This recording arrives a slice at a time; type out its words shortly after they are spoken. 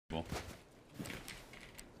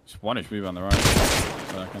It's 1 HP on the right.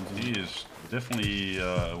 He is definitely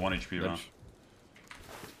 1 HP round.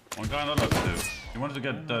 One guy on the left too. He wanted to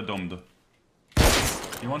get domed.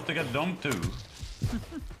 He wants to get domed too.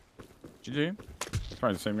 GG. It's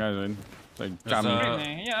probably the same guys in. Like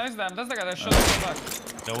Yeah, it's them. That's the guy that shot in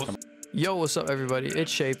the back. Yo, what's up everybody?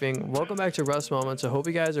 It's Shaping. Welcome back to Rust Moments. I hope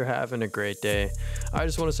you guys are having a great day. I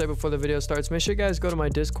just want to say before the video starts, make sure you guys go to my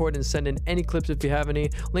Discord and send in any clips if you have any.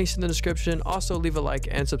 Links in the description. Also leave a like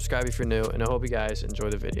and subscribe if you're new, and I hope you guys enjoy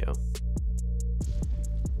the video.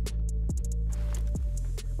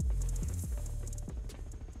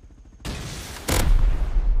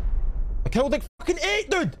 I killed like fucking 8,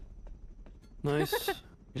 dude! Nice.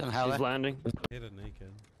 He's on He's landing. Hit it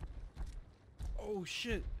naked. Oh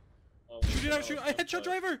shit! Shoot it out, shoot! I headshot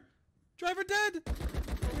driver! Driver dead!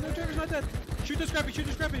 No, driver's not dead. Shoot the scrappy, shoot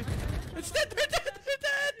the scrappy! It's dead! They're dead! They're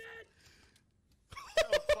dead!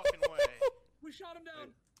 No fucking way. We shot him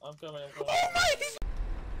down! I'm coming. Oh my! He's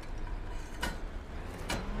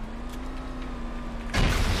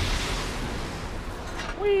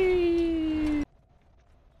Whee!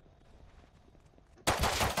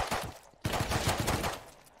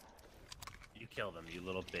 You killed him, you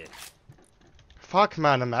little bitch. Fuck,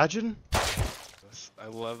 man, imagine. I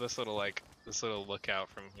love this little lookout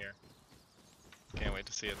from here. Can't wait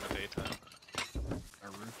to see it in the daytime.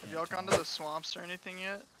 Have y'all gone to the swamps or anything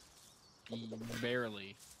yet?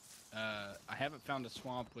 Barely. I haven't found a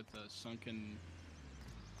swamp with a sunken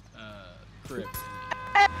crypt.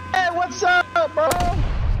 Hey, what's up, bro?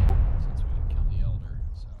 Since we killed the elder,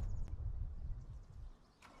 so.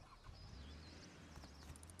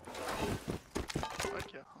 Fuck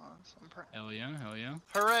yeah, Hans. I'm proud. Hell yeah, hell yeah.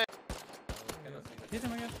 Hooray! hit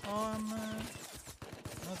him again. Oh, I'm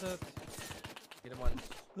not that. Hit him once.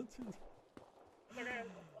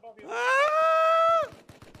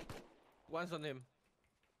 One's on him.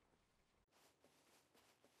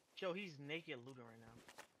 Yo, he's naked looting right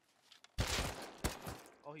now.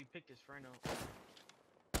 Oh, he picked his friend up.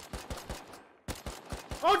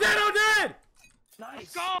 Oh, dead! Oh, dead! Nice.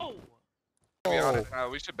 Let's go! To be honest,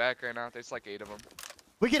 we should back right now. There's like 8 of them.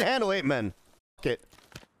 We can handle 8 men. Fuck it.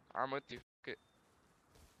 I'm with you. Fuck it.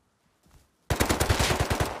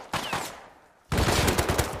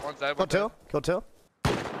 One's dead. Kill 2. Kill 2. I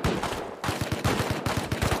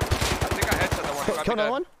think I headshot that one. Kill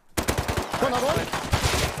another one. Kill another one.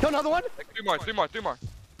 Kill another one. Like 3 more.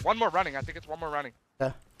 One more running. I think it's one more running.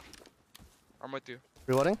 Yeah. I'm with you.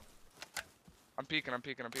 Reloading. I'm peeking.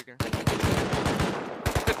 He's dead.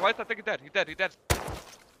 White, I think he's dead. He's dead.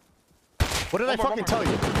 What did I fucking tell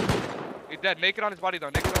you? He's dead. Naked on his body though.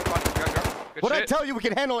 Good What did I shit. tell you? We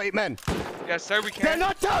can handle 8 men. Yes, sir. We Did I can.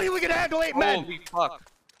 not tell you we can handle 8 men? Holy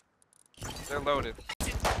fuck. They're loaded.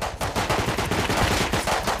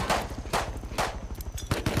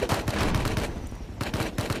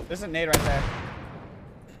 There's a nade right there.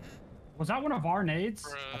 Was that one of our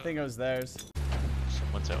nades? I think it was theirs.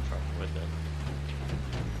 Someone's out front with it.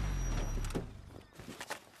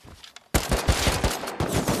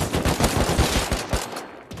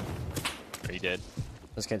 Are you dead?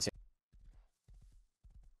 Just can't see.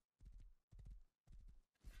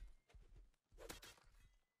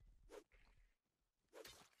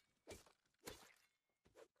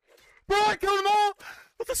 Bro, I killed them all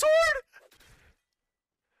with the sword!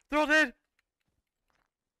 They're all dead.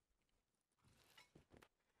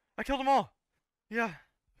 I killed them all. Yeah,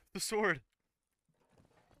 the sword.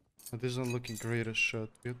 This isn't looking great as shot.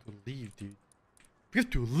 We have to leave, dude. We have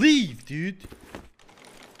to leave, dude!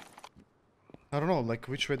 I don't know, like,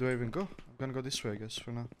 which way do I even go? I'm gonna go this way, I guess,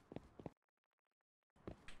 for now.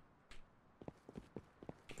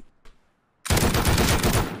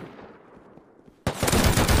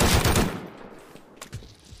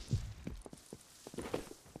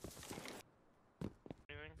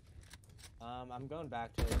 I'm going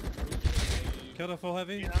back to it. Killed a full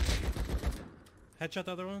heavy. Yeah. Headshot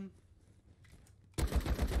the other one.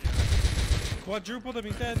 Quadrupled him,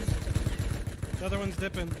 he's dead. The other one's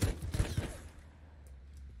dipping.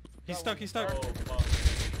 He's stuck. Oh, fuck.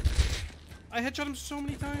 I headshot him so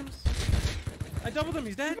many times. I doubled him,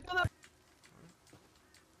 he's dead.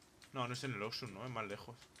 No, no es en el Ocean, no, es más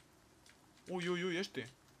lejos. Uy, este.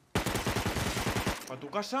 ¿Pa tu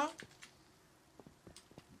casa?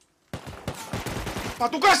 ¡Pa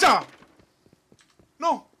tu casa!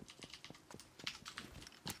 ¡No!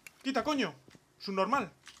 Quita, coño. Subnormal.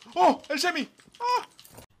 ¡Oh! ¡El semi! ¡Ah!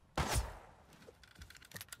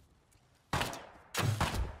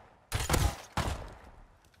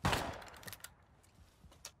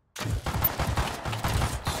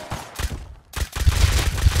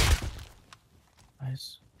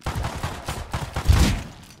 Nice.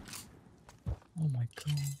 Oh my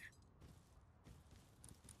gosh.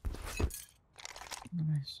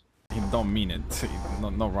 Nice. He don't mean it.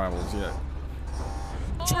 No rivals yet.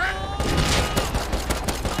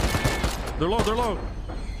 They're low, they're low.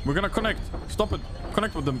 We're gonna connect. Stop it.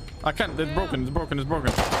 Connect with them. I can't. It's broken. It's broken. It's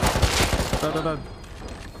broken.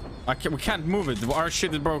 I can't. We can't move it. Our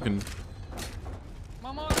shit is broken.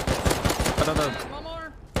 One more. One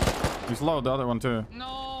more. He's low. The other one too.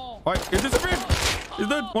 No. Wait, it disappeared. He's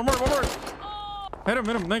dead. One more. One more. Hit him,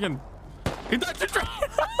 Negan. He died.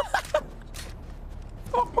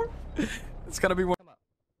 It's gotta be one. Are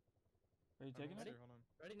you taking it?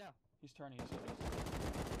 Ready now. He's turning.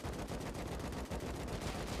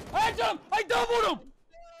 I doubled him!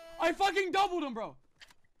 I fucking doubled him, bro.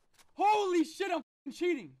 Holy shit, I'm fucking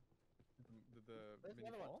cheating. Did the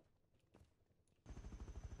mini fall?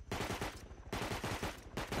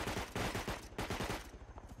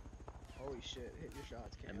 Holy shit, hit your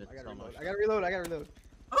shots, Cam. I gotta reload.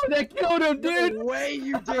 Oh, they killed him, dude! No way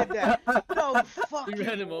you did that! No fucking You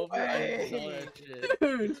ran him over? way. I saw that shit.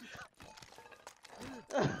 Dude!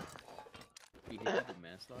 He had the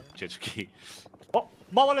manslaughter? Ucieczki. O!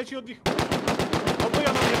 Mała leci od nich!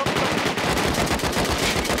 Odbija na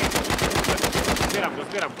mnie,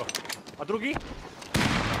 Zbieram go. A drugi?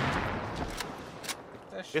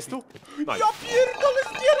 Jest tu? No. Ja pierdolę,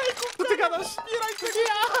 zbieraj go! Co ty gadasz? Zbieraj go!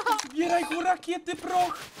 Zbieraj go, rakiety,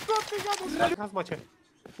 proch! Co ty gadasz? Teraz macie.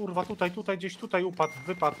 Kurwa, tutaj, gdzieś tutaj upadł,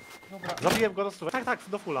 wypadł. Dobra. Zabiłem go do stówy. Tak,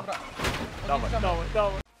 do fulla. Dawaj.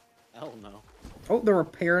 Hell no. Oh, they're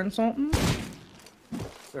repairing something?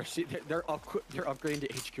 They're upgrading to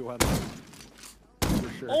HQM. For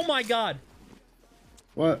sure. Oh my god!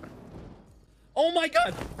 What? Oh my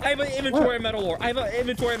god! I have an inventory of metal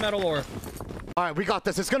ore. Alright, we got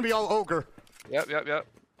this. It's gonna be all ogre. Yep.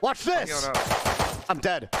 Watch this! I'm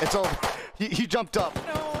dead. It's over. He jumped up.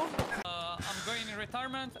 No. I'm going in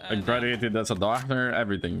retirement. I graduated as a doctor,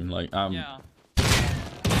 everything. Like, I'm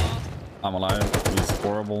alive. He's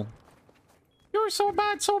horrible. You're so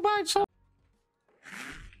bad.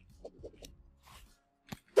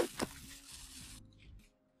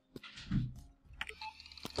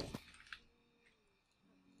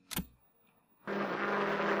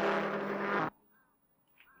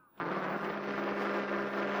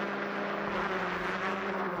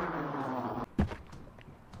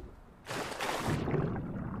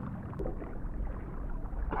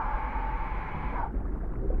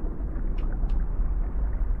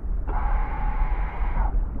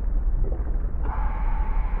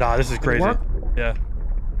 Nah, this is crazy. Yeah.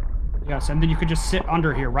 Yes, and then you could just sit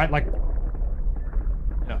under here, right? Like,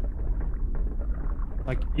 Yeah.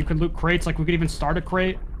 like you could loot crates. Like we could even start a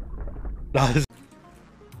crate. Nah, this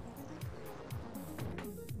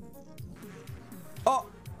Oh.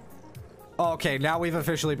 Okay, now we've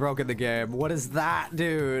officially broken the game. What is that,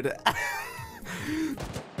 dude? It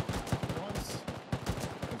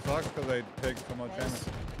sucks because they take so much damage.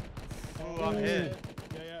 Oh, I'm hit.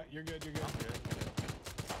 Yeah, you're good.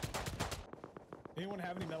 Anyone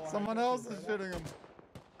have any metal? Someone else is shooting him.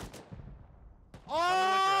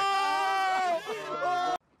 Oh!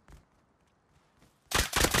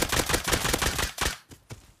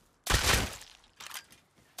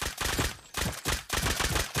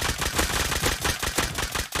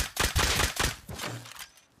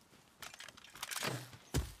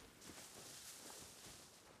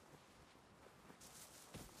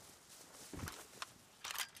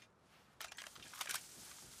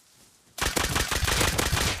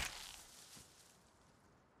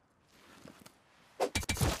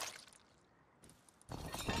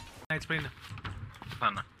 Έτσι πριν.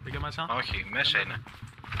 Πάνε. Πήγε μέσα. Όχι, μέσα είναι.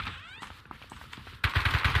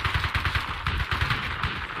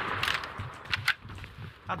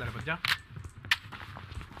 Άντε ρε παιδιά.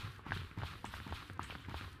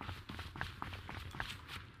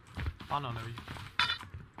 Πάνω ανέβη.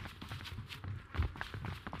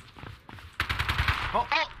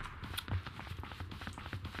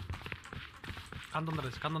 Κάν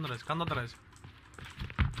τον τρες.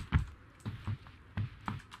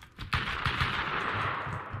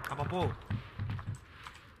 Από πού?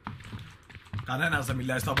 Κανένας δεν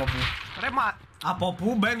μιλάει στο από πού. Ρε μα, από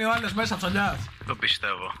πού μπαίνει ο άλλος μέσα ψωλιάς? Το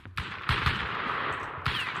πιστεύω.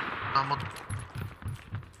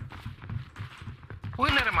 Πού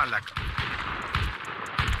είναι ρε μαλάκα?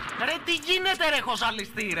 Ρε τι γίνεται ρε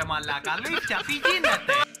χωσαλιστή ρε μαλάκα, αλήθεια, τι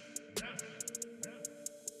γίνεται?